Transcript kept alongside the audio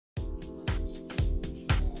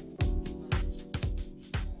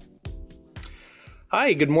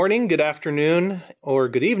Hi, good morning, good afternoon, or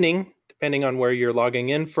good evening, depending on where you're logging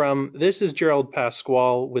in from. This is Gerald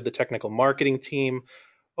Pasquale with the technical marketing team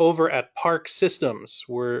over at Park Systems.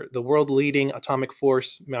 We're the world leading atomic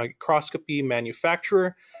force microscopy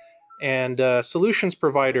manufacturer and solutions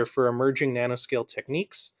provider for emerging nanoscale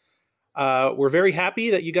techniques. We're very happy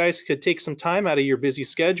that you guys could take some time out of your busy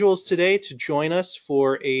schedules today to join us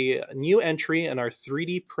for a new entry in our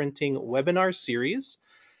 3D printing webinar series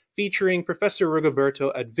featuring Professor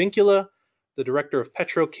Rigoberto Advincula, the director of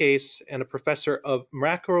PetroCase and a professor of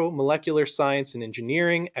macromolecular science and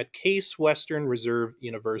engineering at Case Western Reserve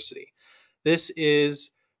University. This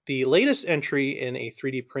is the latest entry in a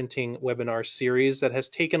 3D printing webinar series that has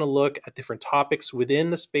taken a look at different topics within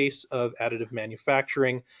the space of additive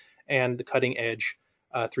manufacturing and the cutting edge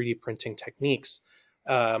 3D printing techniques.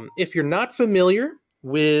 If you're not familiar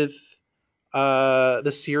with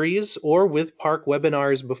the series or with Park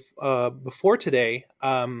webinars before today,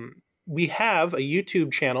 we have a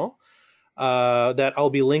YouTube channel that I'll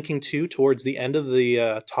be linking to towards the end of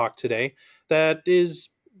the talk today that is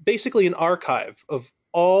basically an archive of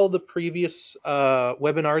all the previous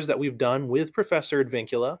webinars that we've done with Professor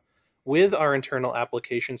Advincula, with our internal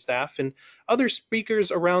application staff, and other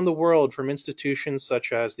speakers around the world from institutions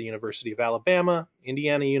such as the University of Alabama,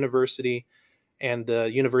 Indiana University, and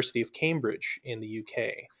the University of Cambridge in the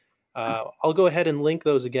UK. I'll go ahead and link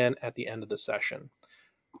those again at the end of the session.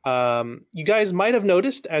 You guys might have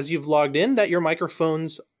noticed as you've logged in that your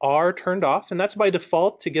microphones are turned off, and that's by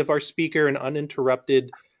default to give our speaker an uninterrupted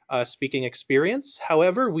speaking experience.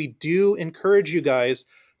 However, we do encourage you guys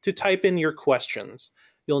to type in your questions.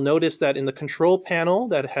 You'll notice that in the control panel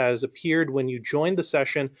that has appeared when you joined the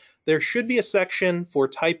session, there should be a section for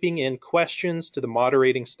typing in questions to the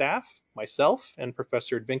moderating staff, myself and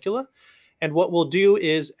Professor Advincula. And what we'll do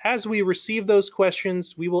is, as we receive those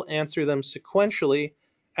questions, we will answer them sequentially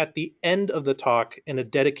at the end of the talk in a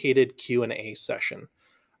dedicated Q&A session.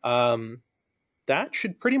 That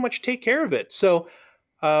should pretty much take care of it. So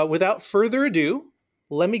without further ado,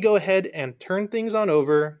 let me go ahead and turn things on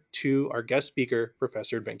over to our guest speaker,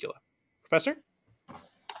 Professor Advincula. Professor?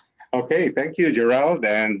 Okay, thank you, Gerald.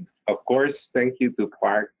 And of course, thank you to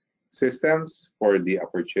Park Systems for the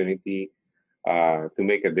opportunity to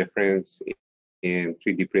make a difference in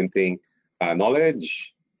 3D printing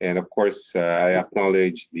knowledge. And of course, I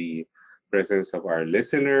acknowledge the presence of our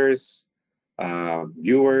listeners,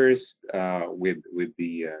 viewers with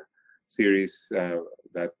the series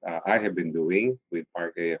that I have been doing with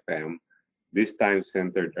Park AFM, this time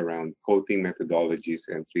centered around coating methodologies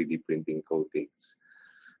and 3D printing coatings.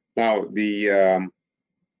 Now, the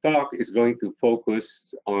talk is going to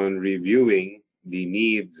focus on reviewing the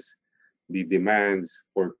needs, the demands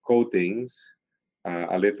for coatings,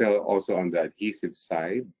 a little also on the adhesive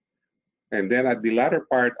side. And then at the latter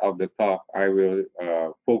part of the talk, I will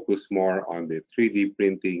focus more on the 3D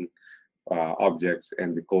printing objects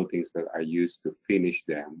and the coatings that are used to finish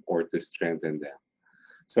them or to strengthen them.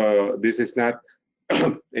 So this is not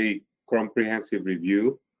a comprehensive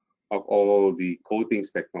review of all the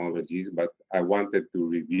coatings technologies, but I wanted to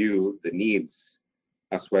review the needs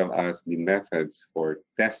as well as the methods for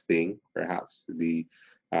testing, perhaps,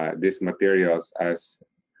 these materials as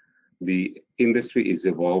the industry is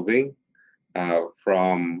evolving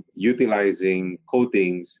from utilizing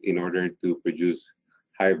coatings in order to produce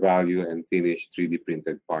high value and finished 3D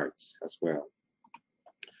printed parts as well.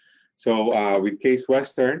 So with Case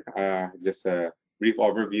Western, just a brief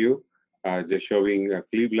overview, just showing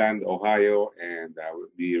Cleveland, Ohio, and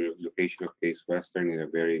the location of Case Western in a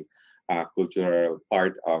very cultural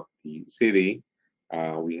part of the city.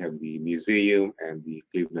 We have the museum and the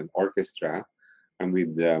Cleveland Orchestra, and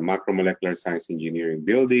with the Macromolecular Science Engineering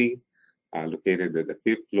building located at the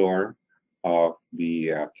 5th floor of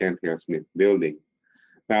the Kent Hill Smith building.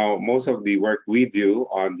 Now, most of the work we do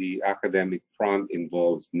on the academic front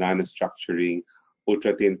involves nanostructuring,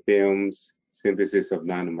 ultra-thin films, synthesis of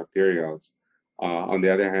nanomaterials. On the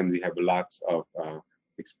other hand, we have lots of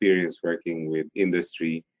experience working with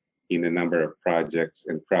industry in a number of projects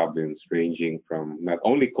and problems ranging from not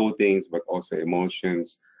only coatings, but also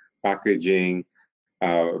emulsions, packaging,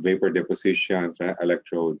 vapor deposition,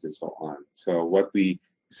 electrodes, and so on. So what we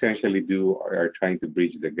essentially do are trying to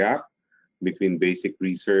bridge the gap between basic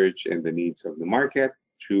research and the needs of the market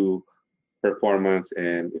through performance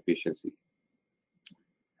and efficiency.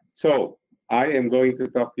 So I am going to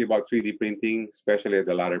talk to you about 3D printing, especially at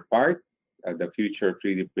the latter part. The future of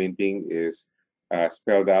 3D printing is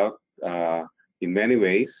spelled out in many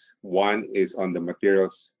ways. One is on the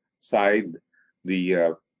materials side.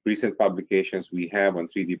 The recent publications we have on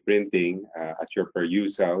 3D printing at your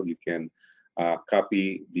perusal, you can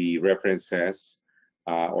copy the references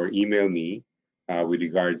or email me with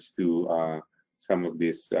regards to some of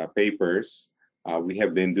these papers. We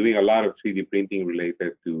have been doing a lot of 3D printing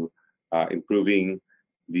related to improving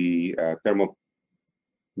the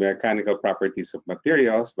thermomechanical properties of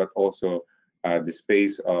materials, but also the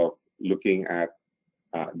space of looking at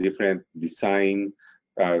different design,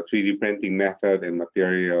 3D printing method and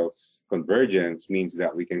materials convergence means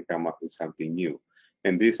that we can come up with something new.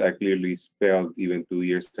 And this I clearly spelled even 2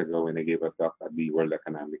 years ago when I gave a talk at the World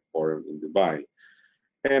Economic Forum in Dubai.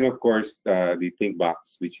 And of course, the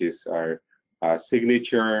ThinkBox, which is our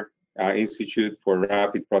signature institute for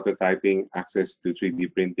rapid prototyping, access to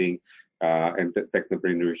 3D printing, and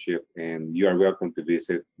technopreneurship. And you are welcome to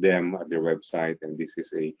visit them at their website. And this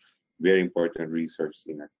is a very important resource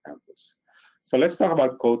in our campus. So let's talk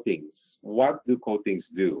about coatings. What do coatings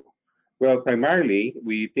do? Well, primarily,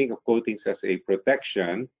 we think of coatings as a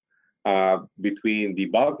protection between the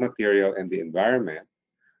bulk material and the environment.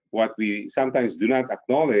 What we sometimes do not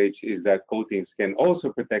acknowledge is that coatings can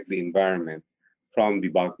also protect the environment from the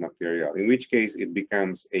bulk material, in which case it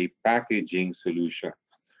becomes a packaging solution.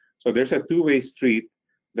 So there's a two-way street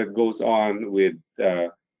that goes on with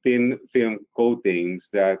thin film coatings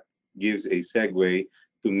that gives a segue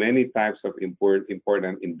to many types of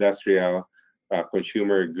important industrial,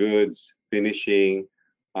 consumer goods, finishing,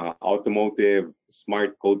 automotive,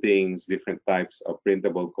 smart coatings, different types of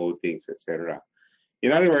printable coatings, etc.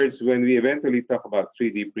 In other words, when we eventually talk about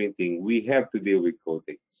 3D printing, we have to deal with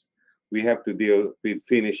coatings. We have to deal with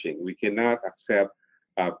finishing. We cannot accept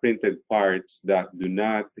printed parts that do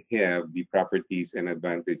not have the properties and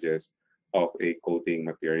advantages of a coating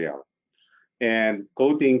material. And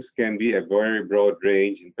coatings can be a very broad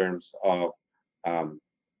range in terms of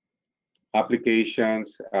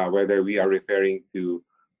applications, whether we are referring to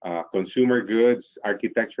consumer goods,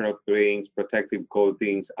 architectural paints, protective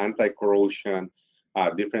coatings, anti-corrosion,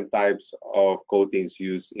 different types of coatings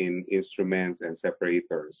used in instruments and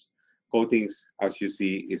separators. Coatings, as you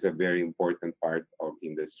see, is a very important part of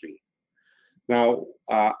industry. Now,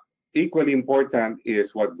 equally important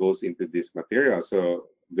is what goes into this material. So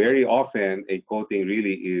very often, a coating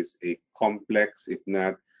really is a complex, if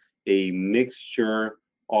not a mixture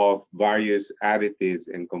of various additives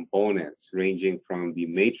and components, ranging from the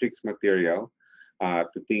matrix material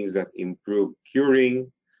to things that improve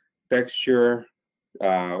curing, texture,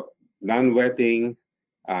 non-wetting,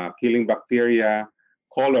 killing bacteria,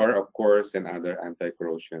 color, of course, and other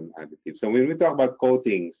anti-corrosion additives. So when we talk about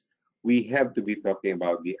coatings, we have to be talking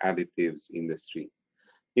about the additives industry.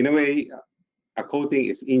 In a way, a coating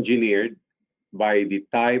is engineered by the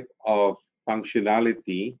type of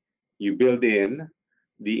functionality you build in,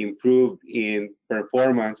 the improved in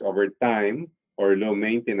performance over time or low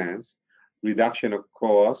maintenance, reduction of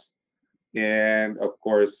cost, and of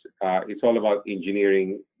course, it's all about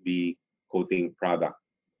engineering the coating product.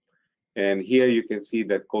 And here you can see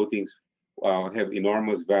that coatings have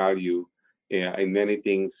enormous value in many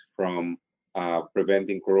things, from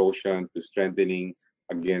preventing corrosion to strengthening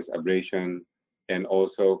against abrasion, and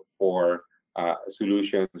also for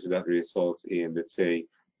solutions that results in, let's say,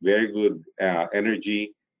 very good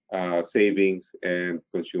energy savings and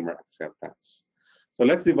consumer acceptance. So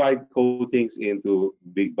let's divide coatings into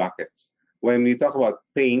big buckets. When we talk about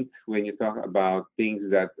paint, when you talk about things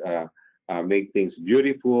that make things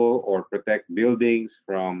beautiful or protect buildings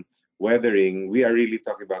from weathering, we are really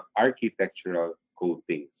talking about architectural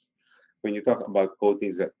coatings. When you talk about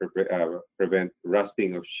coatings that prevent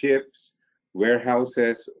rusting of ships,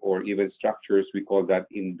 warehouses, or even structures, we call that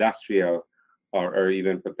industrial or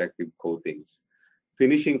even protective coatings.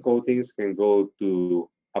 Finishing coatings can go to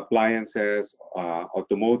appliances,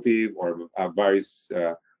 automotive, or various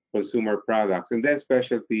consumer products. And then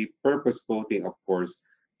specialty purpose coating, of course,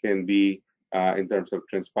 can be in terms of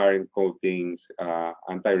transparent coatings,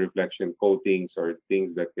 anti-reflection coatings, or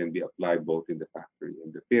things that can be applied both in the factory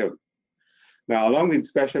and the field. Now, along with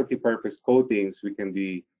specialty purpose coatings, we can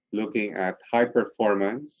be looking at high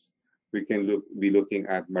performance. We can be looking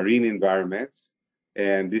at marine environments,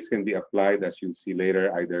 and this can be applied, as you'll see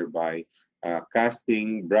later, either by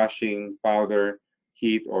casting, brushing, powder,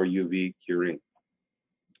 heat, or UV curing.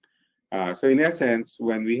 So in essence,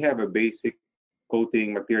 when we have a basic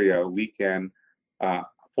coating material, we can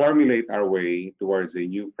formulate our way towards a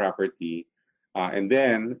new property and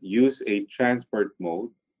then use a transport mode,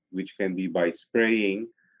 which can be by spraying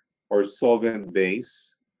or solvent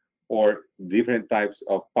base or different types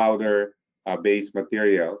of powder based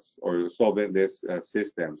materials or solvent based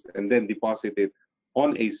systems, and then deposit it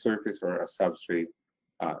on a surface or a substrate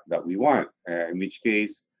that we want, in which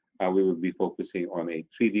case we will be focusing on a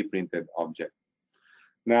 3D printed object.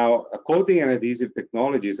 Now, coating and adhesive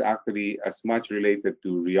technology is actually as much related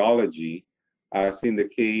to rheology as in the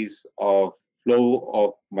case of flow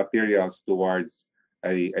of materials towards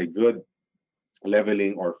a good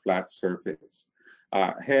leveling or flat surface.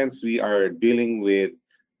 Hence, we are dealing with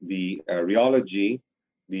the rheology,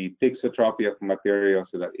 the thixotropy of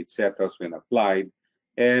materials so that it settles when applied,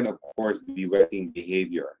 and of course the wetting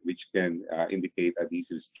behavior, which can indicate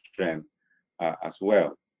adhesive strength as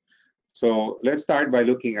well. So let's start by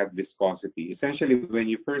looking at viscosity. Essentially, when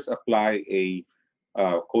you first apply a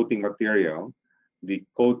coating material, the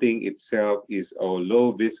coating itself is a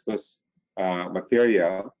low viscous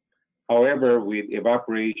material. However, with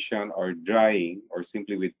evaporation or drying or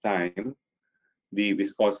simply with time, the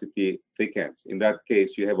viscosity thickens. In that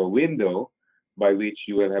case, you have a window by which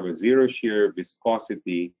you will have a zero shear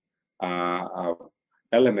viscosity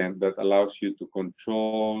element that allows you to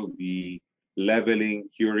control the leveling,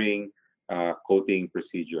 curing, coating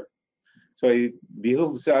procedure. So it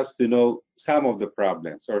behooves us to know some of the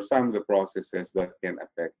problems or some of the processes that can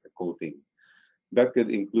affect the coating. That could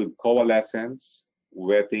include coalescence,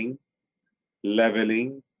 wetting,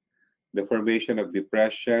 leveling, the formation of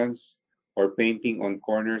depressions or painting on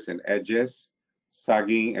corners and edges,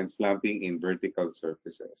 sagging and slumping in vertical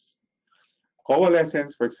surfaces.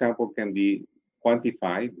 Coalescence, for example, can be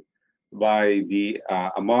quantified by the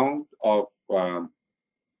amount of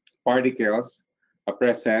particles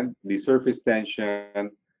present, the surface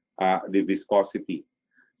tension, the viscosity.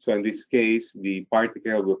 So in this case, the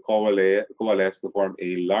particle will coalesce to form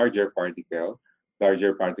a larger particle.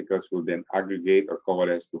 Larger particles will then aggregate or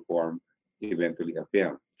coalesce to form eventually a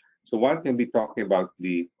film. So one can be talking about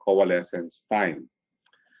the coalescence time.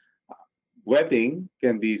 Wetting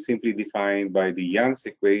can be simply defined by the Young's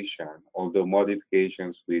equation, although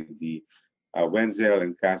modifications with the Wenzel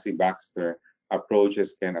and Cassie-Baxter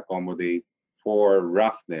approaches can accommodate for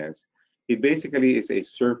roughness. It basically is a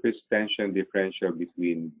surface tension differential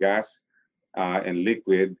between gas and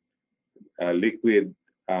liquid, liquid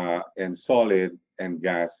and solid, and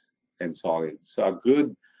gas and solid. So a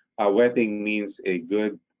good wetting means a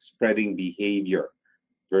good spreading behavior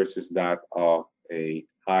versus that of a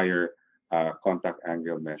higher contact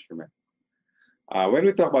angle measurement. When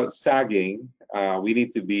we talk about sagging, we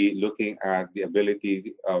need to be looking at the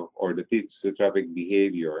ability of, or the thixotrophic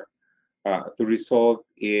behavior to result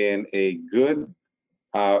in a good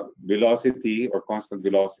velocity or constant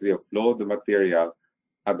velocity of flow of the material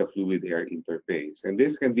at the fluid-air interface. And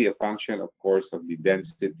this can be a function, of course, of the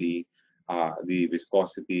density, the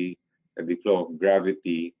viscosity, and the flow of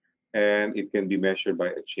gravity, and it can be measured by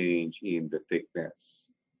a change in the thickness.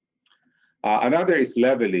 Another is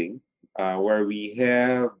leveling, where we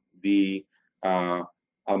have the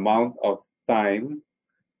amount of time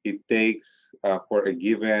it takes for a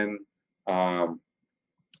given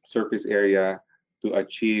surface area to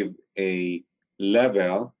achieve a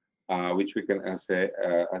level, which we can say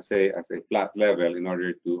as a flat level in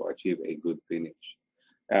order to achieve a good finish.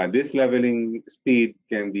 This leveling speed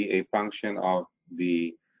can be a function of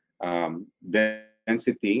the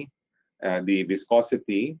density, the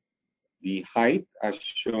viscosity, the height as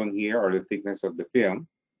shown here, or the thickness of the film,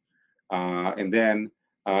 and then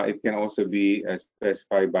it can also be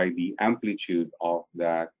specified by the amplitude of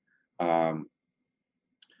that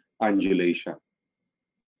undulation.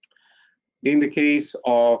 In the case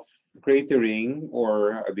of cratering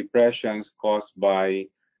or depressions caused by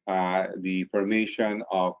the formation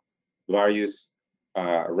of various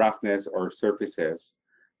roughness or surfaces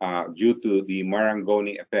due to the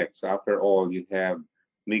Marangoni effect. So after all, you have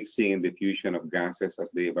mixing and diffusion of gases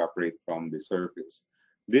as they evaporate from the surface.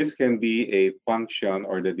 This can be a function,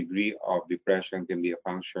 or the degree of depression can be a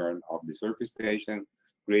function of the surface tension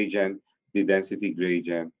gradient, the density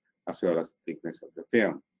gradient, as well as the thickness of the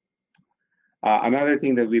film. Another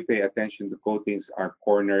thing that we pay attention to coatings are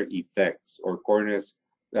corner effects, or corners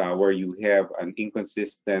where you have an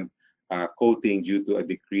inconsistent coating due to a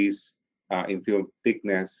decrease in film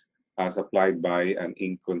thickness as applied by an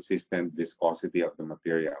inconsistent viscosity of the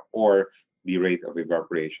material or the rate of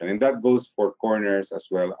evaporation. And that goes for corners as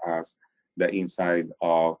well as the inside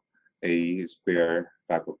of a square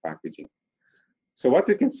type of packaging. So what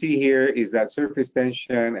we can see here is that surface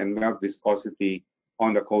tension and melt viscosity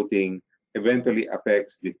on the coating eventually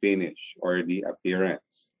affects the finish or the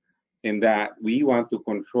appearance. In that we want to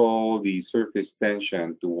control the surface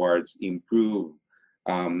tension towards improved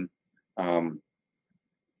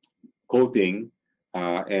coating,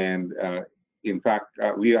 in fact,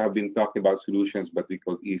 we have been talking about solutions, but we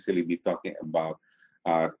could easily be talking about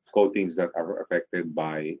coatings that are affected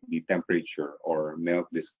by the temperature or melt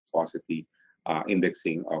viscosity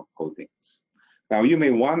indexing of coatings. Now you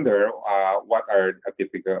may wonder what are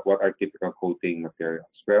typical coating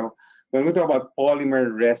materials. Well, when we talk about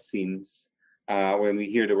polymer resins, when we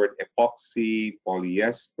hear the word epoxy,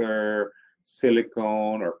 polyester,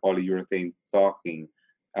 silicone, or polyurethane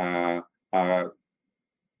uh, uh,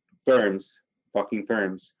 terms, talking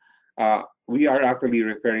terms, we are actually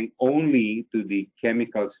referring only to the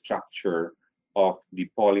chemical structure of the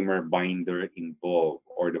polymer binder involved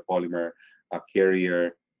or the polymer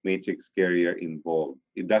carrier, matrix carrier involved.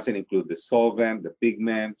 It doesn't include the solvent, the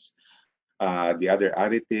pigments, the other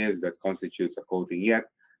additives that constitutes a coating yet.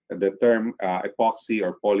 The term epoxy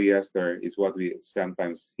or polyester is what we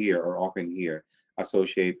sometimes hear or often hear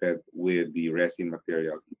associated with the resin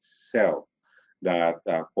material itself that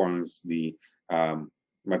forms the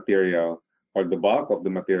material or the bulk of the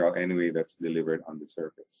material anyway that's delivered on the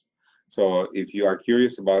surface. So if you are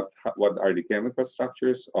curious about what are the chemical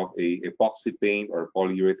structures of a epoxy paint or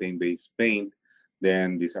polyurethane based paint,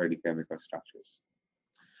 then these are the chemical structures.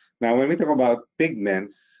 Now, when we talk about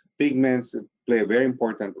pigments, pigments play a very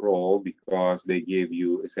important role because they give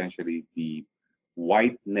you essentially the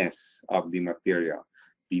whiteness of the material,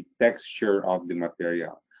 the texture of the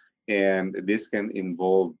material. And this can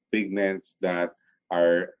involve pigments that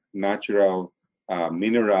are natural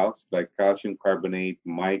minerals like calcium carbonate,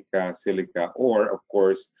 mica, silica, or of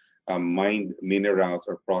course, mined minerals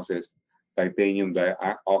or processed titanium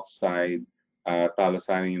dioxide,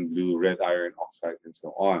 thalocyanine blue, red iron oxide, and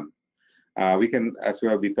so on. We can as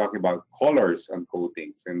well be talking about colors on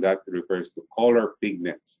coatings, and that refers to color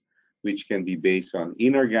pigments, which can be based on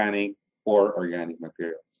inorganic or organic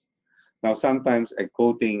materials. Now, sometimes a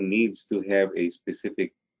coating needs to have a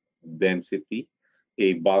specific density,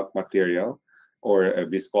 a bulk material, or a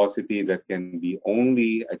viscosity that can be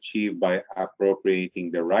only achieved by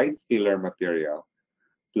appropriating the right filler material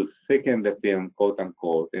to thicken the film, quote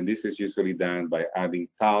unquote. And this is usually done by adding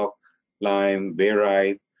talc, lime,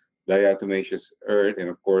 barite, diatomaceous earth, and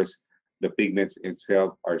of course, the pigments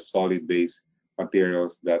itself are solid-based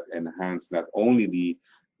materials that enhance not only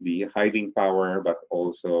the hiding power, but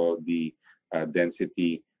also the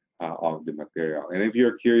density of the material. And if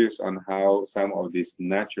you're curious on how some of these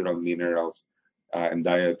natural minerals and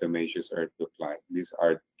diatomaceous earth look like, these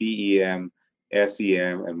are TEM,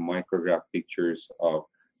 SEM, and micrograph pictures of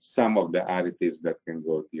some of the additives that can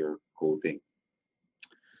go to your coating.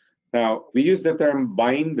 Now, we use the term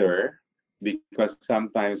binder because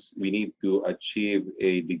sometimes we need to achieve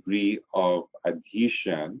a degree of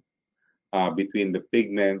adhesion between the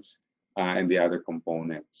pigments and the other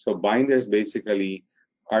components. So binders basically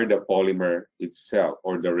are the polymer itself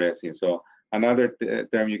or the resin. So another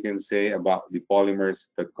term you can say about the polymers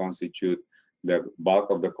that constitute the bulk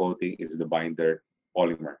of the coating is the binder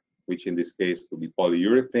polymer, which in this case could be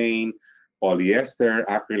polyurethane, polyester,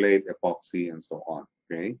 acrylate, epoxy, and so on.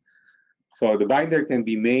 Okay, so the binder can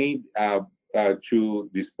be made through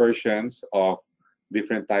dispersions of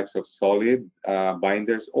different types of solid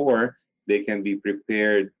binders, or they can be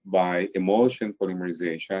prepared by emulsion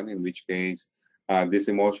polymerization, in which case this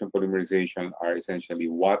emulsion polymerization are essentially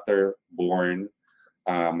water-borne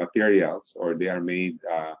materials, or they are made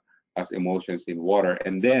as emulsions in water,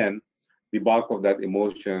 and then the bulk of that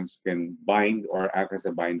emulsions can bind or act as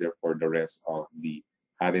a binder for the rest of the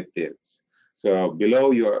additives. So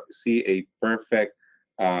below you see a perfect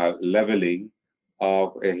leveling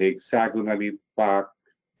of a hexagonally packed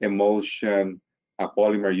emulsion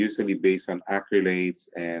polymer, usually based on acrylates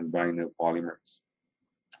and vinyl polymers.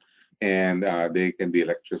 And they can be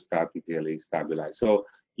electrostatically stabilized. So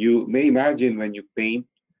you may imagine when you paint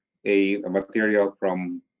a material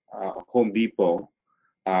from Home Depot,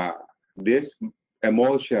 these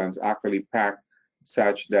emulsions actually pack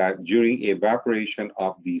such that during evaporation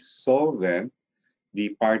of the solvent, the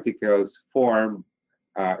particles form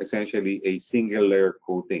essentially a single layer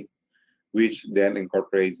coating, which then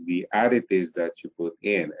incorporates the additives that you put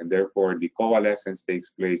in, and therefore the coalescence takes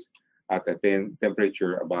place at a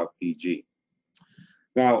temperature above TG.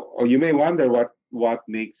 Now, you may wonder what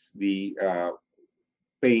makes the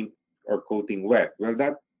paint or coating wet. Well,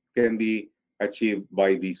 that can be achieved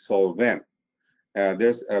by the solvent.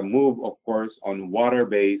 There's a move, of course, on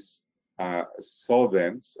water-based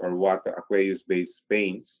solvents or water aqueous-based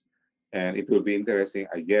paints, and it will be interesting,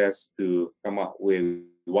 I guess, to come up with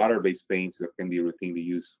water-based paints that can be routinely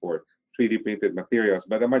used for 3D printed materials.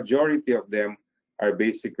 But the majority of them are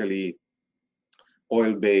basically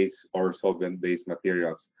oil-based or solvent-based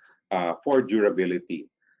materials for durability.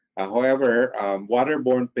 However,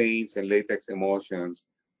 waterborne paints and latex emulsions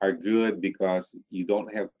are good because you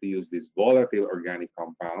don't have to use these volatile organic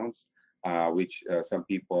compounds, which some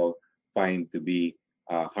people find to be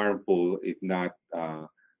harmful if not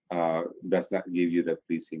does not give you the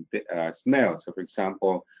pleasing smell. So, for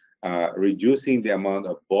example, reducing the amount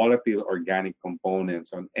of volatile organic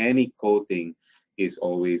components on any coating is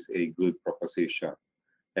always a good proposition.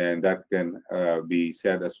 And that can be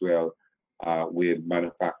said as well with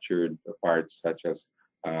manufactured parts such as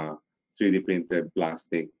 3D printed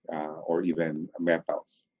plastic or even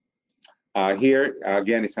metals. Here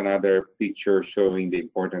again is another picture showing the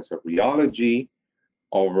importance of rheology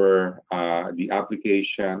over the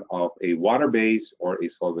application of a water-based or a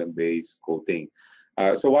solvent-based coating.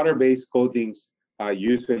 So water-based coatings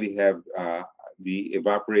usually have the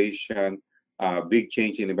evaporation, big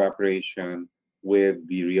change in evaporation with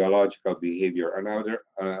the rheological behavior.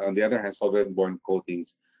 On the other hand, solvent-borne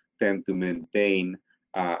coatings tend to maintain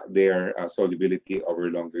their solubility over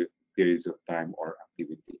longer periods of time or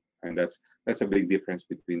activity. And that's a big difference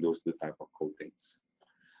between those two type of coatings.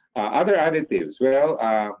 Other additives,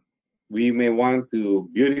 well, we may want to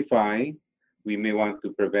beautify, we may want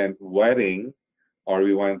to prevent wetting, or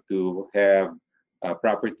we want to have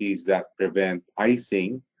properties that prevent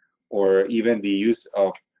icing, or even the use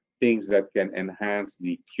of things that can enhance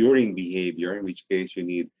the curing behavior, in which case you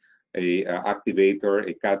need a activator,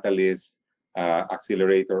 a catalyst,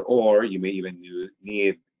 accelerator, or you may even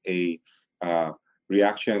need a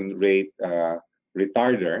reaction rate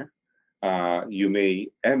retarder. You may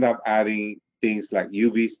end up adding things like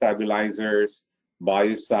UV stabilizers,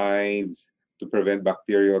 biocides to prevent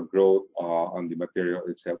bacterial growth on the material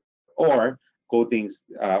itself, or coatings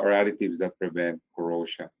or additives that prevent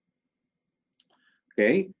corrosion.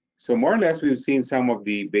 Okay, so more or less we've seen some of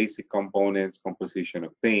the basic components, composition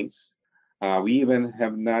of paints. We even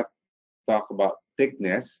have not talked about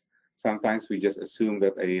thickness. Sometimes we just assume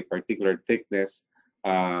that a particular thickness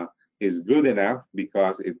is good enough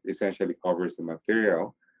because it essentially covers the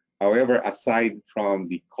material. However, aside from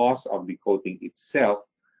the cost of the coating itself,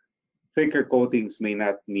 thicker coatings may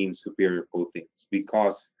not mean superior coatings,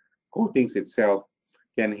 because coatings itself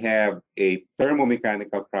can have a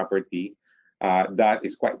thermomechanical property that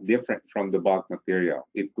is quite different from the bulk material.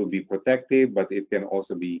 It could be protective, but it can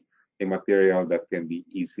also be a material that can be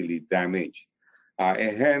easily damaged.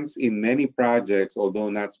 And hence, in many projects, although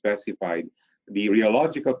not specified, the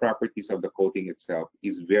rheological properties of the coating itself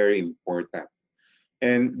is very important.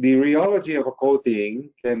 And the rheology of a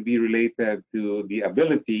coating can be related to the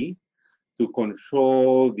ability to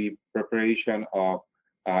control the preparation of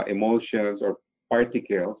emulsions or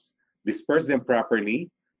particles, disperse them properly,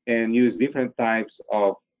 and use different types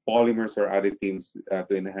of polymers or additives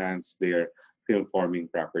to enhance their film forming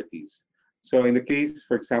properties. So in the case,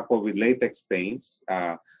 for example, with latex paints,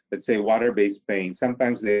 let's say water-based paint,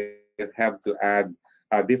 sometimes they have to add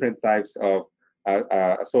different types of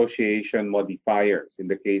association modifiers in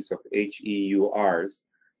the case of HEURs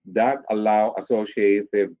that allow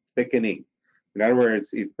associative thickening. In other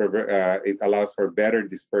words, it allows for better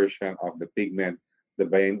dispersion of the pigment, the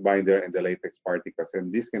binder, and the latex particles.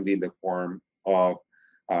 And this can be in the form of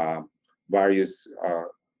various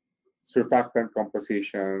surfactant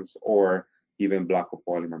compositions or even black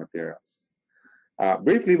polymer materials.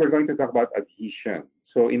 Briefly, we're going to talk about adhesion.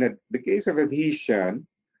 So in the case of adhesion,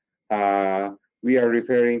 we are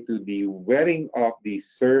referring to the wetting of the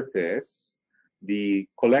surface, the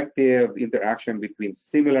collective interaction between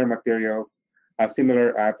similar materials,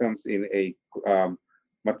 similar atoms in a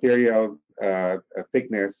material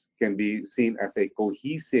thickness can be seen as a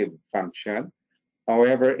cohesive function.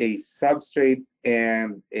 However, a substrate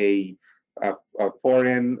and a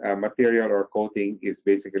foreign material or coating is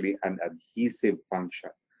basically an adhesive function.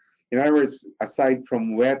 In other words, aside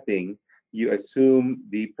from wetting, you assume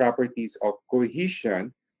the properties of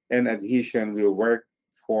cohesion, and adhesion will work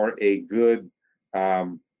for a good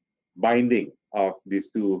binding of these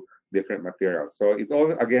two different materials. So it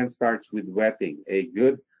all again starts with wetting. A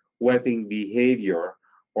good wetting behavior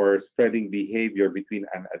or spreading behavior between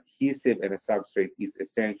an adhesive and a substrate is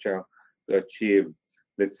essential to achieve,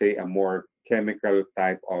 let's say, a more chemical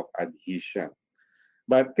type of adhesion.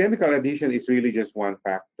 But chemical adhesion is really just one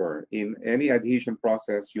factor. In any adhesion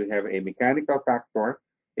process, you have a mechanical factor,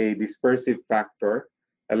 a dispersive factor,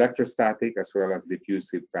 electrostatic, as well as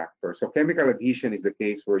diffusive factor. So chemical adhesion is the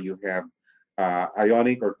case where you have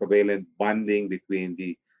ionic or covalent bonding between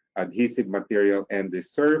the adhesive material and the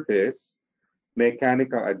surface.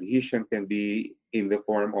 Mechanical adhesion can be in the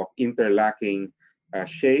form of interlocking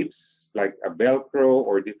shapes like a Velcro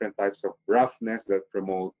or different types of roughness that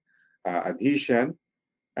promote adhesion.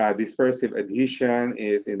 Dispersive adhesion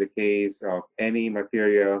is in the case of any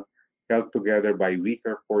material held together by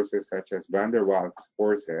weaker forces such as van der Waals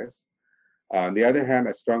forces. On the other hand,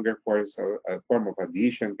 a stronger force or a form of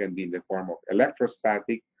adhesion can be in the form of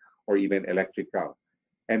electrostatic or even electrical.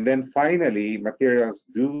 And then finally, materials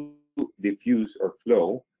do diffuse or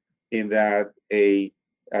flow in that a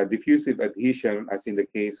diffusive adhesion, as in the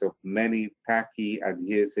case of many tacky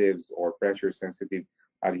adhesives or pressure sensitive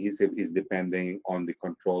adhesive, is depending on the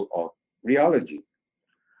control of rheology.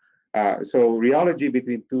 So rheology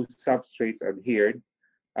between two substrates adhered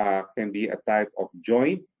can be a type of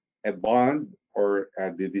joint, a bond, or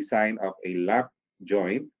the design of a lap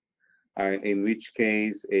joint, in which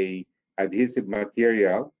case a adhesive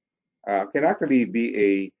material can actually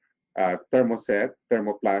be a thermoset,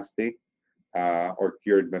 thermoplastic, or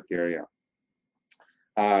cured material.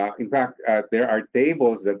 In fact, there are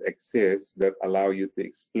tables that exist that allow you to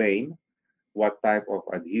explain what type of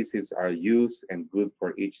adhesives are used and good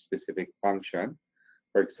for each specific function.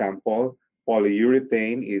 For example,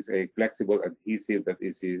 polyurethane is a flexible adhesive that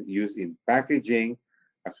is used in packaging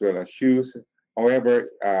as well as shoes. However,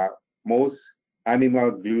 most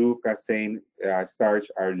animal glue, casein,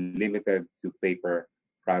 starch are limited to paper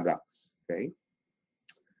products. Okay.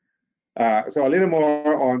 So a little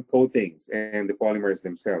more on coatings and the polymers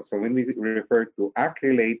themselves. So when we refer to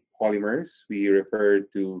acrylate polymers, we refer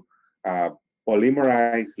to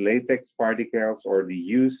polymerized latex particles or the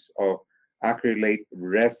use of acrylate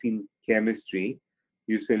resin chemistry,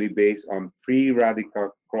 usually based on free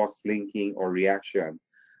radical cross-linking or reaction,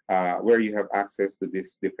 where you have access to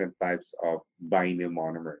these different types of vinyl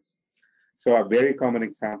monomers. So a very common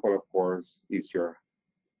example, of course, is your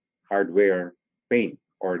hardware paint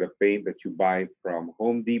or the paint that you buy from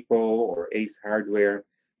Home Depot or Ace Hardware.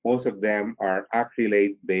 Most of them are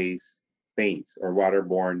acrylate-based paints or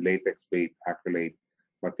waterborne latex-based acrylate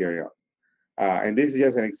materials. And this is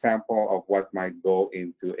just an example of what might go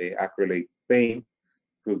into a acrylate paint.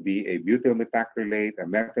 Could be a butyl methacrylate, a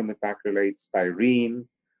methyl methacrylate, styrene,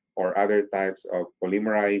 or other types of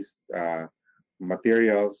polymerized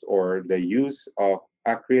materials, or the use of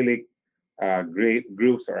acrylic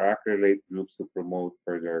groups or acrylate groups to promote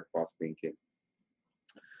further cross-linking.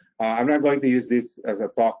 I'm not going to use this as a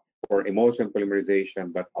talk for emulsion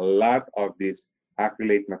polymerization, but a lot of these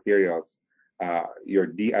acrylate materials, your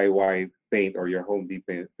DIY paint or your Home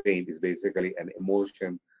Depot paint is basically an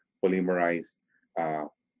emulsion polymerized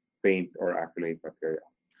paint or acrylate material.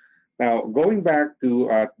 Now, going back to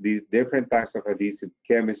the different types of adhesive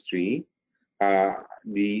chemistry,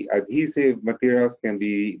 the adhesive materials can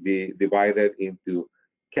be divided into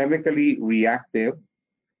chemically reactive,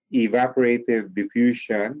 evaporative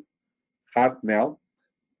diffusion, hot melt,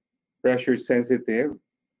 pressure sensitive,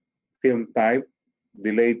 film type,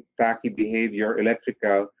 delayed tacky behavior,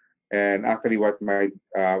 electrical, and actually what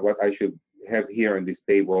I should have here on this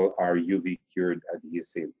table are UV cured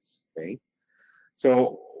adhesives. Okay,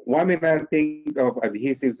 so one may not think of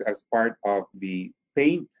adhesives as part of the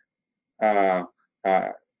paint uh, uh,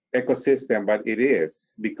 ecosystem, but it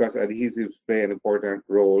is because adhesives play an important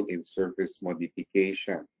role in surface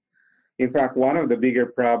modification. In fact, one of the bigger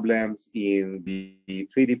problems in the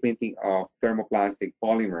 3D printing of thermoplastic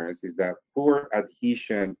polymers is that poor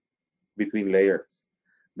adhesion between layers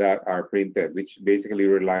that are printed, which basically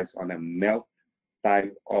relies on a melt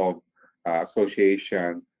type of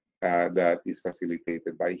association that is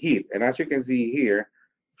facilitated by heat. And as you can see here,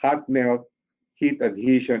 hot melt heat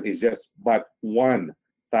adhesion is just but one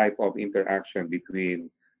type of interaction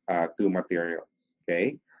between two materials.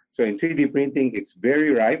 Okay, so in 3D printing, it's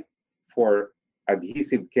very ripe for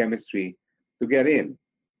adhesive chemistry to get in.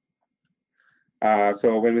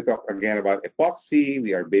 So when we talk again about epoxy,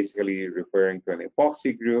 we are basically referring to an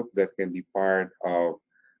epoxy group that can be part of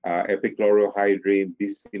epichlorohydrin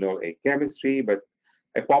bisphenol A chemistry, but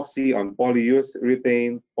epoxy on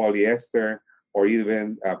polyurethane, polyester, or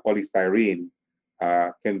even polystyrene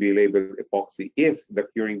can be labeled epoxy if the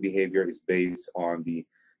curing behavior is based on the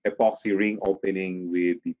epoxy ring opening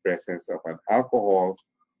with the presence of an alcohol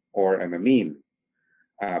or an amine.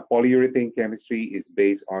 Polyurethane chemistry is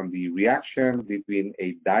based on the reaction between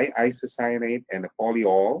a diisocyanate and a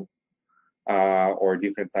polyol, or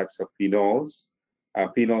different types of phenols.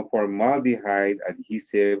 Phenol formaldehyde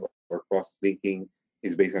adhesive or cross-linking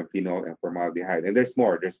is based on phenol and formaldehyde. And there's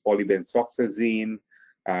more. There's polybenzoxazine,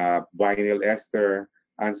 vinyl ester,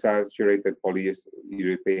 unsaturated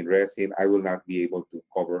polyurethane resin. I will not be able to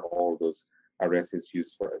cover all those resins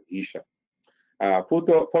used for adhesion.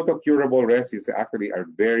 Photocurable resins actually are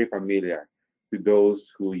very familiar to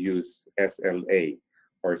those who use SLA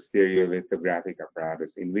or stereolithographic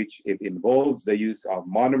apparatus, in which it involves the use of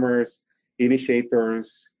monomers,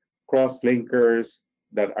 initiators, cross-linkers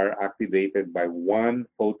that are activated by one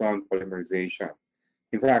photon polymerization.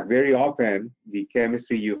 In fact, very often, the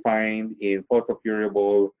chemistry you find in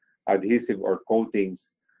photocurable adhesive or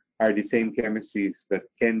coatings are the same chemistries that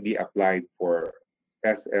can be applied for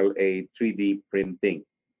SLA 3D printing.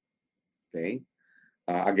 Okay.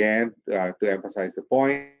 Again, to emphasize the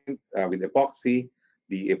point, with epoxy,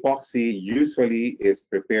 the epoxy usually is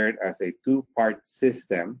prepared as a two-part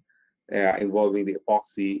system involving the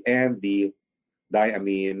epoxy and the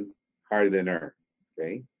diamine hardener.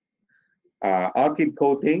 Okay. Alkyd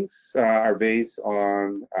coatings are based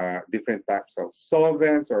on different types of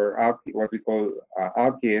solvents or what we call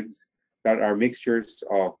alkyds that are mixtures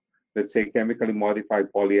of, let's say, chemically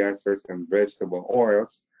modified polyesters and vegetable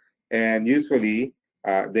oils. And usually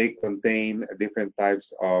they contain different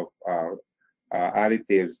types of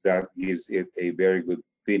additives that gives it a very good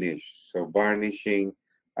finish. So varnishing,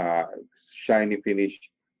 shiny finish,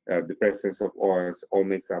 the presence of oils all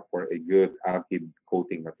makes up for a good alkyd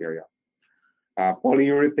coating material.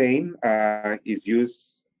 Polyurethane is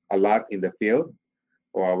used a lot in the field,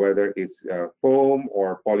 or whether it's foam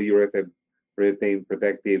or polyurethane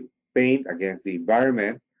protective paint against the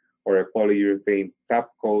environment, or a polyurethane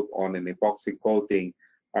top coat on an epoxy coating,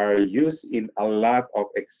 are used in a lot of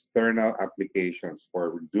external applications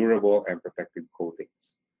for durable and protective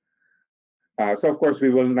coatings. So of course, we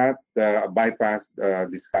will not bypass the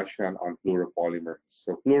discussion on fluoropolymers.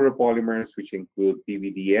 So fluoropolymers, which include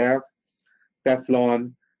PVDF,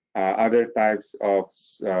 Teflon, other types of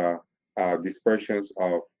dispersions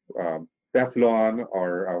of Teflon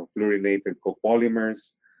or fluorinated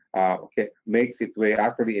copolymers, makes its way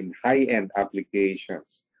actually in high-end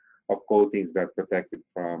applications of coatings that protect it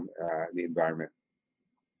from the environment.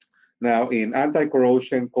 Now, in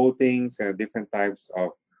anti-corrosion coatings and different types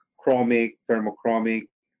of chromic, thermochromic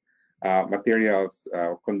materials,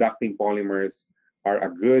 conducting polymers are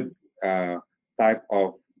a good type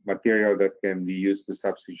of material that can be used to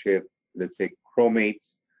substitute, let's say,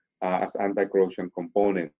 chromates as anti-corrosion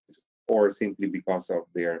components, or simply because of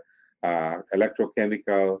their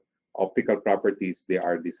electrochemical, optical properties, they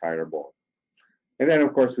are desirable. And then,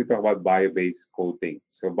 of course, we talk about bio-based coatings.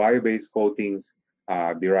 So bio-based coatings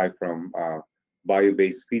derive from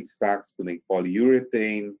bio-based feedstocks to make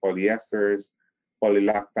polyurethane, polyesters,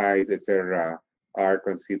 polylactides, etc., are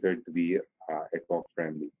considered to be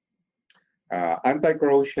eco-friendly.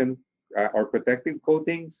 Anti-corrosion or protective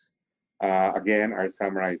coatings, again, are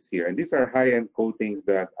summarized here. And these are high-end coatings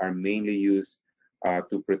that are mainly used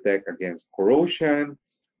to protect against corrosion,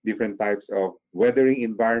 different types of weathering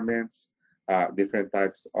environments, different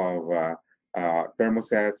types of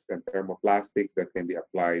thermosets and thermoplastics that can be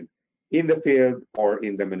applied in the field or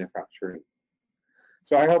in the manufacturing.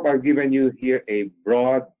 So I hope I've given you here a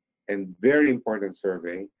broad and very important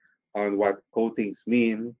survey on what coatings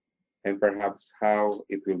mean and perhaps how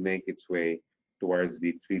it will make its way towards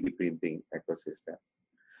the 3D printing ecosystem.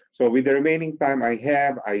 So with the remaining time I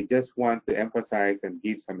have, I just want to emphasize and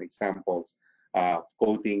give some examples of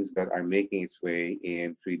coatings that are making its way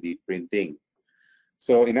in 3D printing.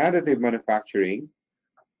 So in additive manufacturing,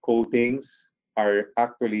 coatings are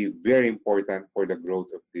actually very important for the growth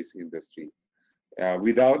of this industry.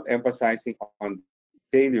 Without emphasizing on the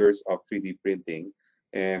failures of 3D printing,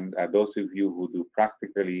 and those of you who do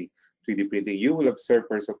practically 3D printing, you will observe,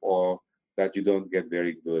 first of all, that you don't get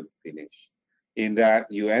very good finish. In that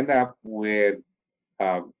you end up with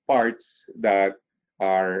parts that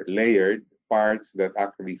are layered, parts that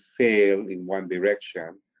actually fail in one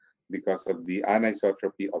direction because of the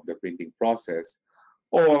anisotropy of the printing process,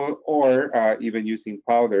 or even using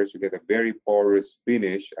powders, you get a very porous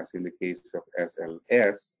finish, as in the case of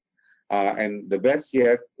SLS. And the best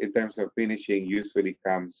yet in terms of finishing usually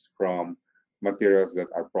comes from materials that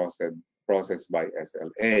are processed by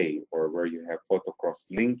SLA, or where you have photocross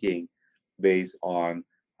linking based on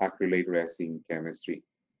acrylate resin chemistry.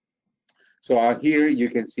 So here you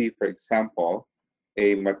can see, for example,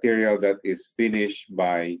 a material that is finished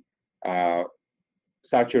by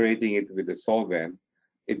saturating it with the solvent.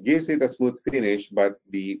 It gives it a smooth finish, but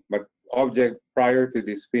the object prior to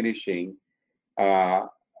this finishing,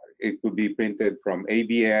 it could be printed from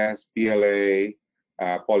ABS, PLA,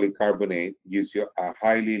 polycarbonate, gives you a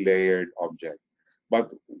highly layered object. But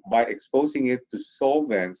by exposing it to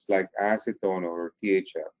solvents like acetone or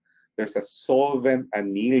THF, there's a solvent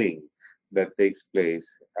annealing that takes place,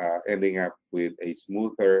 ending up with a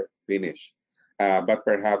smoother finish. But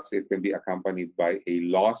perhaps it can be accompanied by a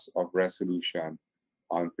loss of resolution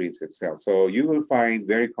on prints itself. So you will find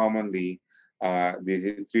very commonly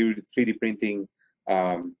the 3D printing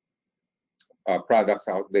products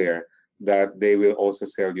out there, that they will also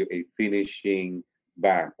sell you a finishing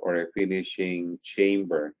bath or a finishing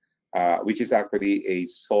chamber, which is actually a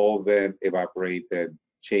solvent evaporated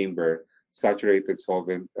chamber, saturated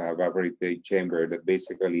solvent evaporated chamber that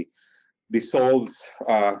basically dissolves,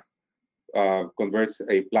 converts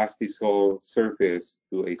a plastisol surface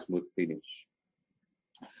to a smooth finish.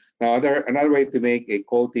 Now, another way to make a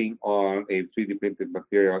coating on a 3D printed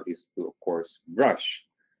material is to, of course, brush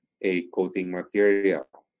a coating material.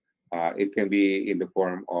 It can be in the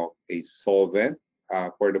form of a solvent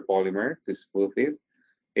for the polymer to smooth it,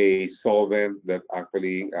 a solvent that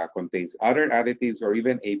actually contains other additives, or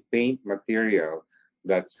even a paint material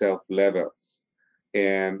that self-levels.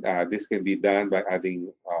 And this can be done by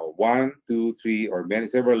adding 1, 2, 3, or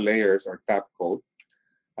several layers or top coat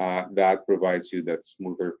that provides you that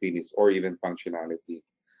smoother finish or even functionality.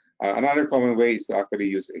 Another common way is to actually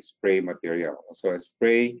use a spray material. So a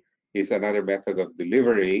spray is another method of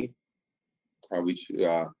delivery, which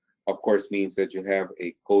of course means that you have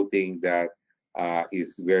a coating that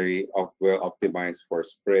is very well optimized for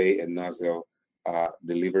spray and nozzle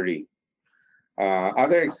delivery.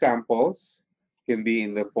 Other examples can be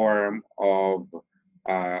in the form of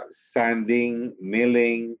sanding,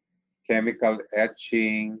 milling, chemical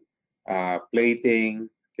etching, plating.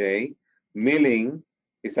 Okay, milling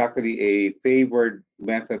is actually a favored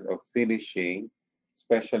method of finishing,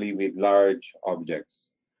 especially with large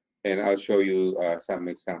objects. And I'll show you some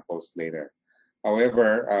examples later.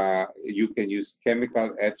 However, you can use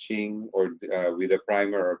chemical etching or with a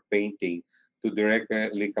primer or painting to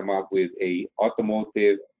directly come up with a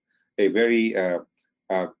automotive, a very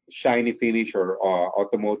shiny finish, or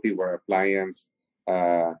automotive or appliance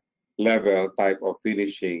level type of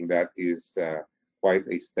finishing that is quite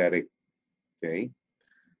aesthetic. Okay.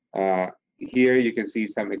 Here you can see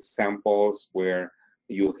some examples where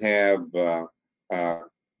you have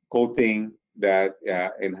coating that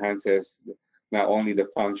enhances not only the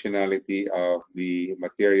functionality of the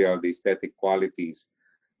material, the aesthetic qualities,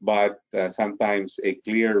 but sometimes a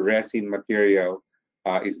clear resin material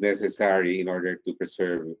is necessary in order to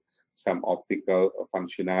preserve some optical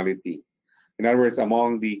functionality. In other words,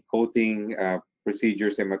 among the coating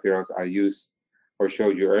procedures and materials I used or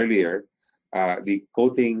showed you earlier, the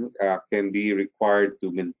coating can be required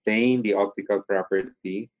to maintain the optical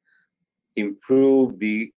property, improve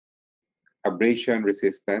the abrasion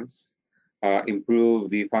resistance, improve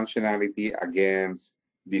the functionality against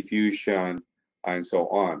diffusion, and so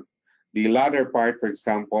on. The latter part, for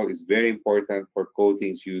example, is very important for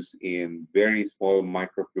coatings used in very small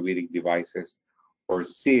microfluidic devices or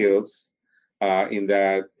seals, in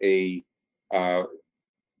that a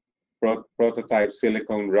prototype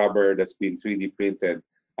silicone rubber that's been 3D printed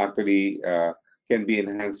actually can be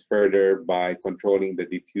enhanced further by controlling the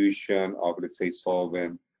diffusion of, let's say,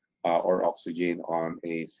 solvent or oxygen on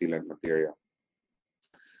a sealant material.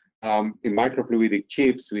 In microfluidic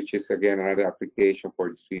chips, which is again another application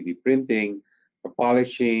for 3D printing,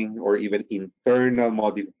 polishing or even internal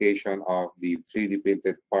modification of the 3D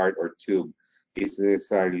printed part or tube is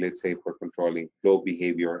necessary, let's say, for controlling flow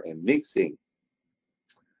behavior and mixing.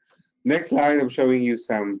 Next slide, I'm showing you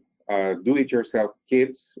some do-it-yourself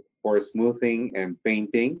kits for smoothing and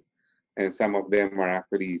painting, and some of them are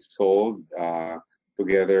actually sold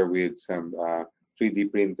together with some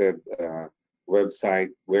 3D printed website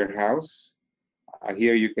warehouse.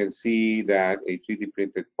 Here you can see that a 3D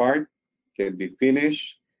printed part can be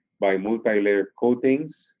finished by multi-layer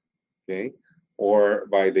coatings, okay, or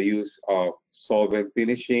by the use of solvent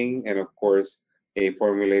finishing, and of course a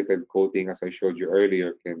formulated coating, as I showed you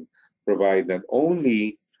earlier, can provide not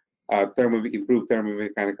only improved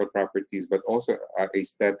thermomechanical properties, but also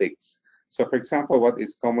aesthetics. So for example, what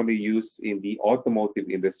is commonly used in the automotive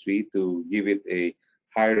industry to give it a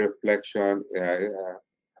high reflection,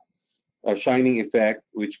 a shining effect,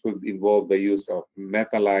 which could involve the use of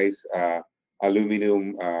metallized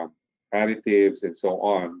aluminum additives and so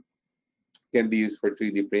on, can be used for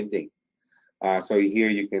 3D printing. So here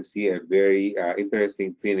you can see a very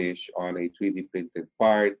interesting finish on a 3D printed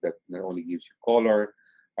part that not only gives you color,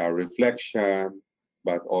 reflection,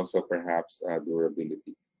 but also perhaps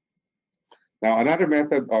durability. Now, another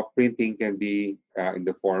method of printing can be in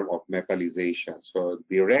the form of metallization. So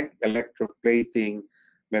direct electroplating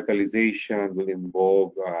metallization will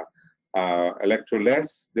involve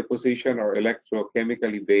electroless deposition or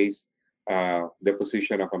electrochemically based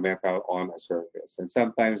deposition of a metal on a surface. And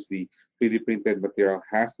sometimes the 3D printed material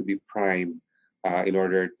has to be primed in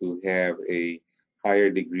order to have a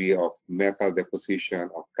higher degree of metal deposition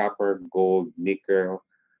of copper, gold, nickel,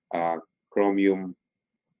 chromium,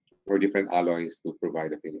 or different alloys to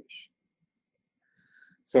provide a finish.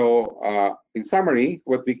 So in summary,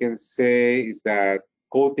 what we can say is that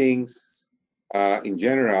coatings in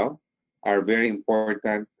general are very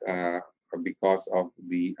important because of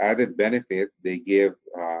the added benefit they give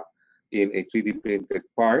in a 3D printed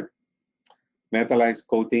part. Metallized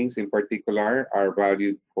coatings in particular are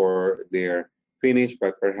valued for their finish,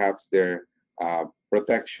 but perhaps their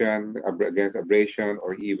protection against abrasion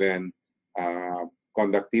or even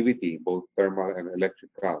conductivity, both thermal and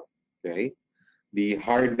electrical. Okay, the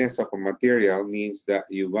hardness of a material means that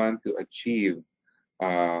you want to achieve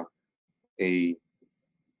a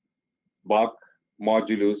bulk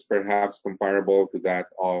modulus perhaps comparable to that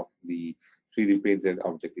of the 3D printed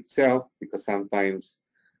object itself, because sometimes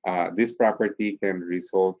this property can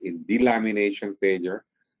result in delamination failure.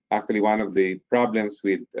 Actually, one of the problems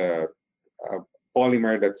with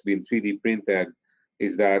polymer that's been 3D printed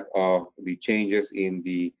is that of the changes in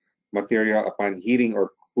the material upon heating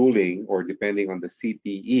or cooling, or depending on the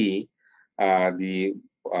CTE, the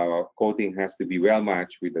coating has to be well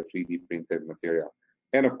matched with the 3D printed material.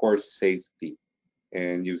 And of course, safety.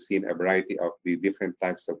 And you've seen a variety of the different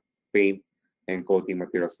types of paint and coating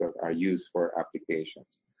materials that are used for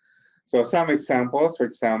applications. So some examples, for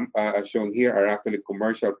example, as shown here, are actually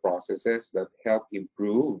commercial processes that help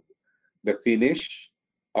improve the finish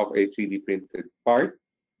of a 3D printed part.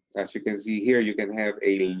 As you can see here, you can have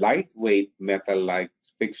a lightweight metal-like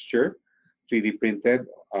fixture, 3D printed,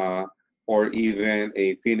 or even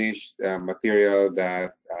a finished material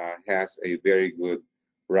that has a very good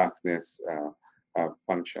roughness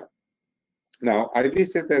function. Now, I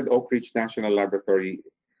visited Oak Ridge National Laboratory,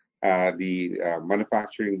 the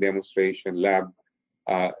manufacturing demonstration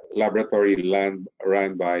laboratory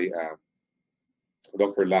run by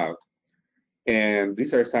Dr. Love. And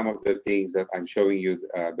these are some of the things that I'm showing you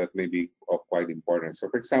that may be of quite importance. So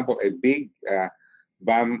for example, a big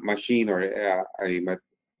BAM machine, or a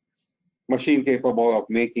machine capable of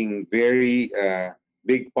making very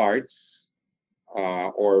big parts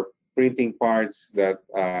or printing parts that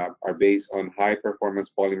are based on high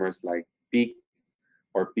performance polymers like PEEK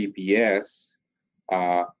or PPS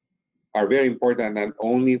are very important, not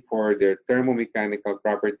only for their thermomechanical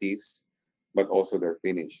properties, but also their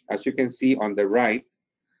finish. As you can see on the right,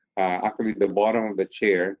 actually the bottom of the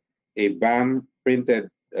chair, a BAM printed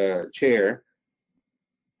chair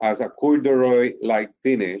has a corduroy-like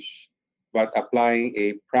finish, but applying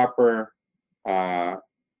a proper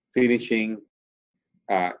finishing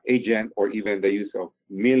agent, or even the use of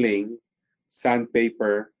milling,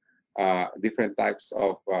 sandpaper, different types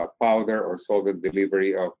of powder or solvent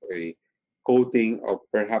delivery of a coating of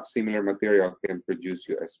perhaps similar material can produce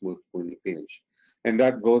you a smooth finish. And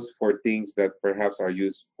that goes for things that perhaps are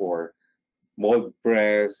used for mold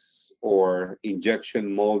press or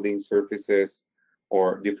injection molding surfaces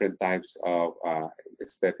or different types of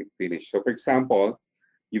aesthetic finish. So for example,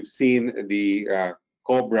 you've seen the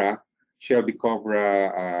Cobra, Shelby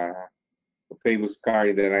Cobra, famous car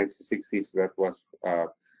in the 1960s that was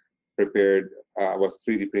prepared, was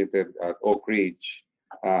 3D printed at Oak Ridge.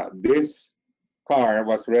 This car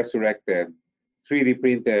was resurrected, 3D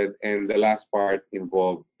printed, and the last part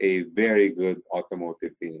involved a very good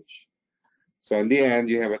automotive finish. So in the end,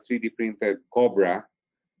 you have a 3D printed Cobra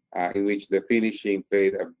in which the finishing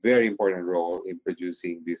played a very important role in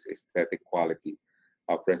producing this aesthetic quality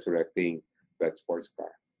of resurrecting that sports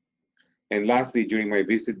car. And lastly, during my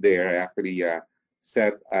visit there, I actually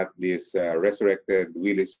sat at this resurrected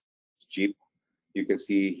Willys Jeep. You can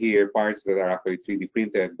see here parts that are actually 3D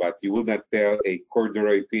printed, but you will not tell a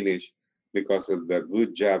corduroy finish because of the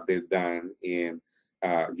good job they've done in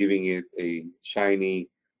giving it a shiny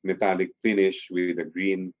metallic finish with a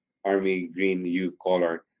green, army green hue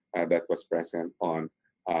color that was present on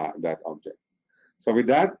that object. So with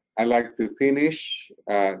that, I'd like to finish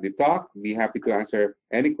the talk. Be happy to answer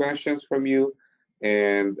any questions from you,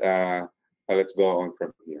 and let's go on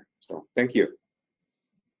from here. So thank you.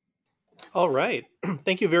 All right.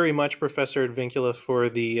 Thank you very much, Professor Advincula, for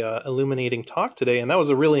the illuminating talk today. And that was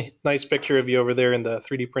a really nice picture of you over there in the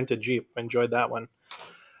 3D printed Jeep. I enjoyed that one.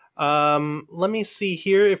 Let me see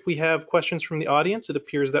here if we have questions from the audience. It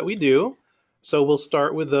appears that we do. So we'll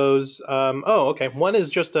start with those. Oh, okay. One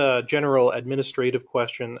is just a general administrative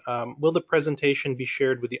question. Will the presentation be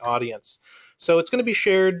shared with the audience? So it's going to be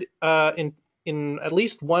shared in at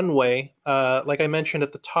least one way. Like I mentioned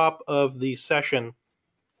at the top of the session,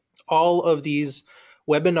 all of these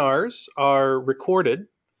webinars are recorded,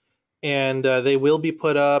 and they will be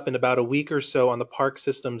put up in about a week or so on the Park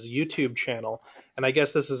Systems YouTube channel. And I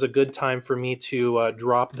guess this is a good time for me to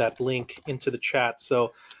drop that link into the chat.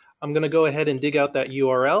 So I'm going to go ahead and dig out that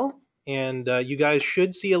URL, and you guys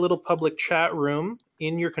should see a little public chat room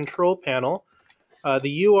in your control panel.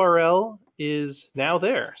 The URL is now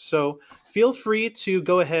there, so feel free to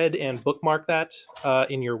go ahead and bookmark that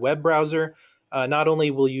in your web browser. Not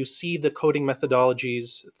only will you see the Coding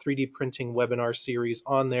Methodologies 3D printing webinar series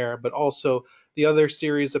on there, but also the other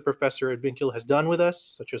series that Professor Advincula has done with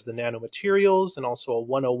us, such as the nanomaterials and also a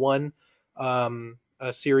 101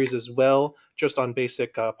 series as well, just on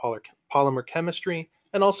basic polymer chemistry,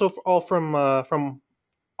 and also all from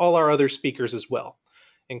all our other speakers as well,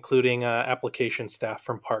 including application staff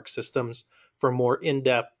from Park Systems for more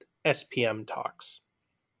in-depth SPM talks.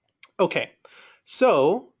 Okay,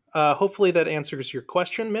 so hopefully that answers your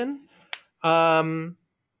question, Min.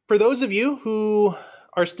 For those of you who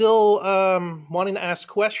are still wanting to ask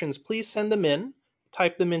questions, please send them in.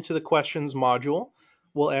 Type them into the questions module.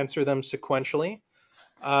 We'll answer them sequentially.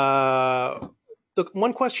 The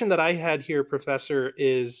one question that I had here, Professor,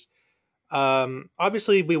 is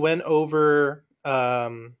obviously we went over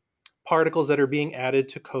particles that are being added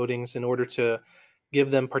to coatings in order to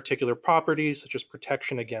give them particular properties, such as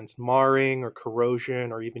protection against marring or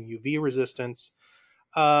corrosion or even UV resistance.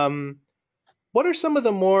 What are some of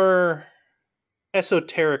the more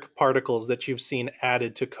esoteric particles that you've seen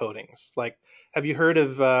added to coatings? Like, have you heard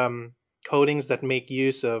of coatings that make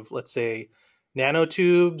use of, let's say,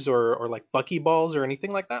 nanotubes or like buckyballs or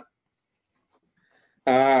anything like that?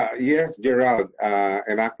 Yes, Gerald,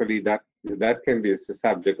 and actually that can be the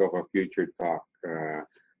subject of a future talk.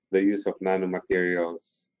 The use of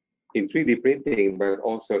nanomaterials in 3D printing, but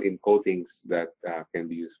also in coatings that can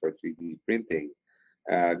be used for 3D printing.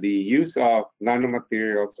 The use of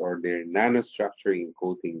nanomaterials or their nanostructure in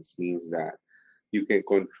coatings means that you can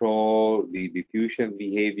control the diffusion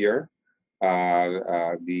behavior,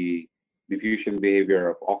 the diffusion behavior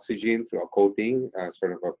of oxygen through a coating,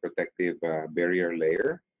 sort of a protective barrier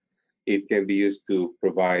layer. It can be used to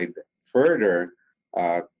provide further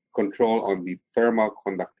control on the thermal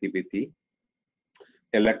conductivity,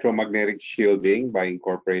 electromagnetic shielding by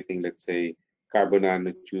incorporating, let's say, carbon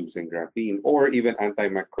nanotubes and graphene, or even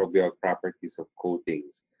antimicrobial properties of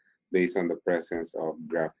coatings based on the presence of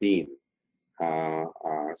graphene.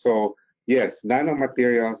 So yes,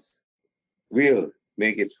 nanomaterials will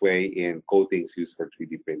make its way in coatings used for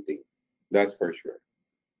 3D printing. That's for sure.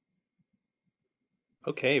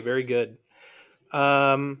 Okay, very good.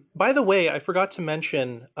 By the way, I forgot to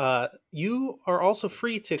mention, you are also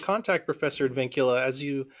free to contact Professor Advincula. As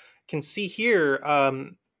you can see here,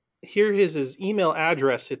 here is his email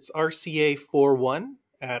address. It's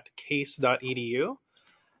rca41@case.edu.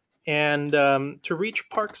 And to reach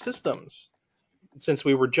Park Systems, since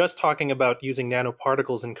we were just talking about using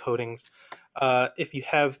nanoparticles in coatings, if you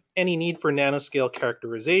have any need for nanoscale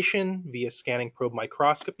characterization via scanning probe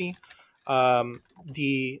microscopy,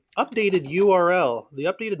 the updated URL, the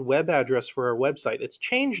updated web address for our website, it's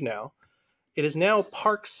changed now. It is now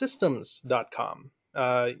parksystems.com.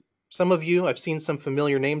 Some of you, I've seen some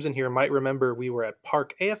familiar names in here, might remember we were at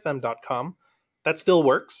parkafm.com. That still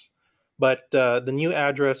works, but the new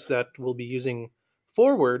address that we'll be using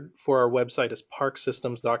forward for our website is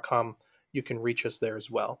parksystems.com. You can reach us there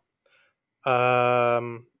as well.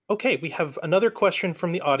 Okay, we have another question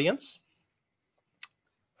from the audience.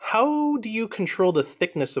 How do you control the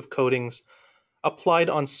thickness of coatings applied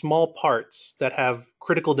on small parts that have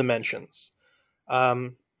critical dimensions?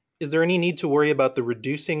 Is there any need to worry about the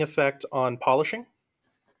reducing effect on polishing?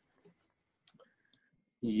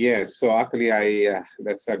 Yes, so actually,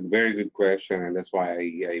 that's a very good question, and that's why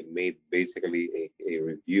I made basically a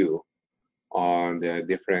review on the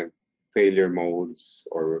different failure modes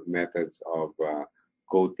or methods of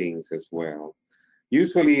coatings as well.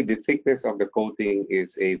 Usually, the thickness of the coating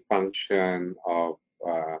is a function of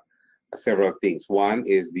several things. One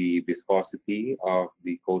is the viscosity of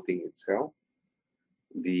the coating itself,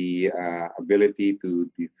 the ability to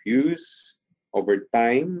diffuse over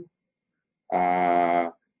time.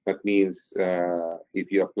 That means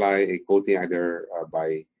if you apply a coating either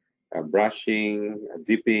by brushing,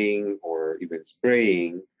 dipping, or even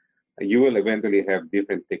spraying, you will eventually have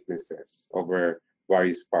different thicknesses over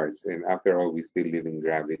various parts. And after all, we still live in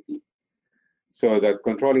gravity. So that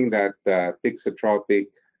controlling that thixotropic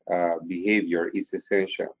behavior is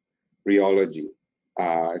essential. Rheology,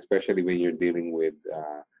 especially when you're dealing with,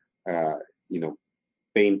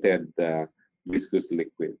 painted viscous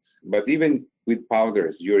liquids. But even with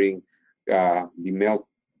powders during the melt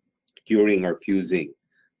curing or fusing,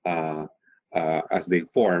 as they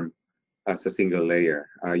form as a single layer,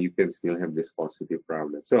 you can still have viscosity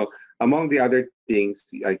problems. So among the other things,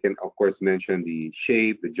 I can of course mention the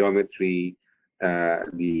shape, the geometry,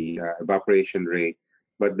 evaporation rate.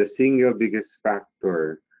 But the single biggest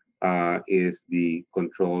factor is the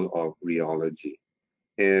control of rheology.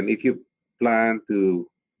 And if you plan to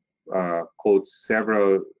coat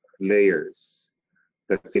several layers,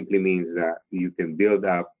 that simply means that you can build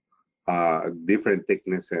up different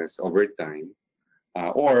thicknesses over time,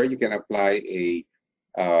 or you can apply a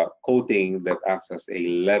coating that acts as a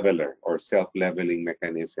leveler or self-leveling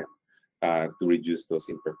mechanism to reduce those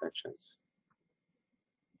imperfections.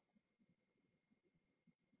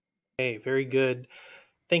 Okay, very good.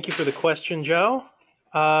 Thank you for the question, Joe.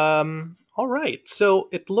 All right, so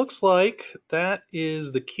it looks like that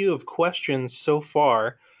is the queue of questions so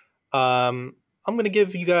far. I'm going to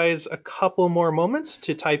give you guys a couple more moments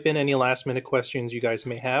to type in any last minute questions you guys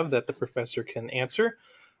may have that the professor can answer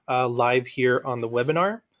live here on the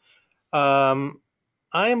webinar. I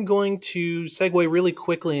am going to segue really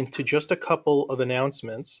quickly into just a couple of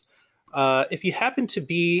announcements. If you happen to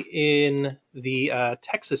be in the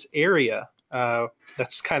Texas area,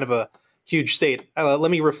 that's kind of a huge state. Let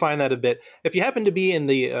me refine that a bit. If you happen to be in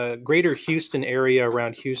the greater Houston area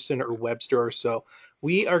around Houston or Webster or so,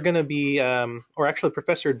 we are going to be, or actually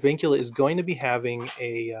Professor Advincula is going to be having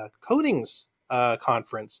a coatings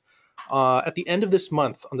conference at the end of this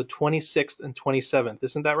month on the 26th and 27th.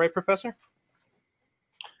 Isn't that right, Professor?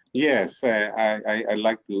 Yes, I'd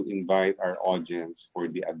like to invite our audience for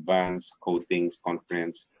the Advanced Coatings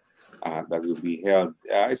Conference that will be held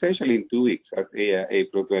essentially in 2 weeks at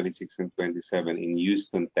April 26 and 27 in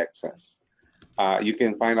Houston, Texas. You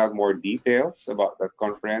can find out more details about that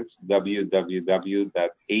conference,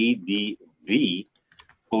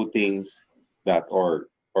 www.advcoatings.org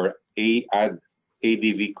or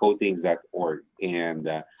advcoatings.org.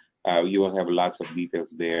 And you will have lots of details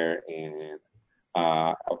there. And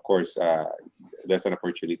of course, that's an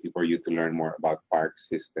opportunity for you to learn more about Park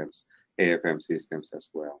systems, AFM systems as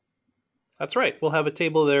well. That's right. We'll have a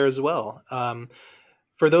table there as well.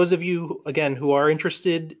 For those of you, again, who are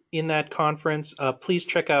interested in that conference, please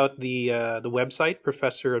check out the website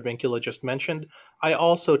Professor Advincula just mentioned. I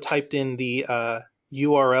also typed in the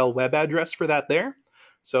URL web address for that there.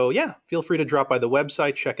 So yeah, feel free to drop by the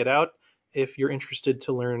website, check it out if you're interested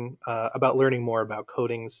to learn about learning more about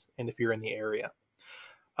coatings and if you're in the area.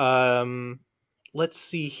 Let's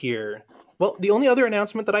see here. Well, the only other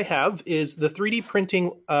announcement that I have is the 3D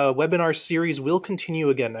printing webinar series will continue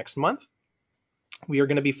again next month. We are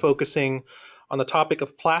going to be focusing on the topic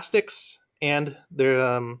of plastics and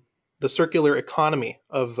the circular economy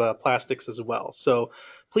of plastics as well. So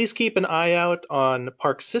please keep an eye out on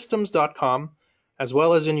parksystems.com as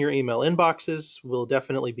well as in your email inboxes. We'll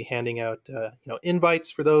definitely be handing out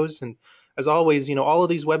invites for those. And as always, all of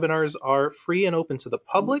these webinars are free and open to the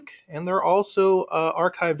public, and they're also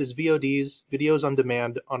archived as VODs, videos on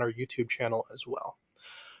demand, on our YouTube channel as well.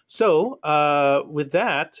 So with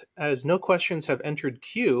that, as no questions have entered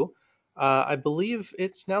queue, I believe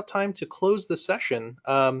it's now time to close the session.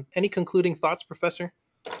 Any concluding thoughts, Professor?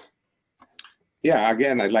 Yeah,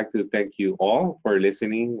 again, I'd like to thank you all for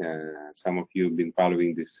listening. Some of you have been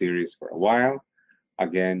following this series for a while.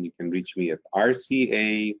 Again, you can reach me at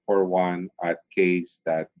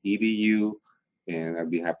rca41@case.edu, and I'll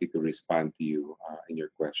be happy to respond to you in your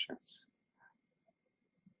questions.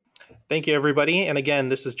 Thank you, everybody. And again,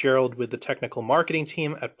 this is Gerald with the technical marketing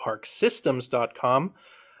team at parksystems.com.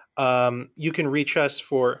 You can reach us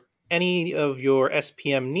for any of your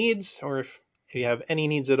SPM needs, or if you have any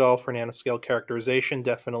needs at all for nanoscale characterization,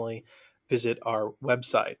 definitely visit our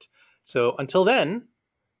website. So until then,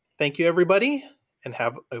 thank you, everybody, and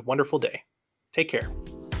have a wonderful day. Take care.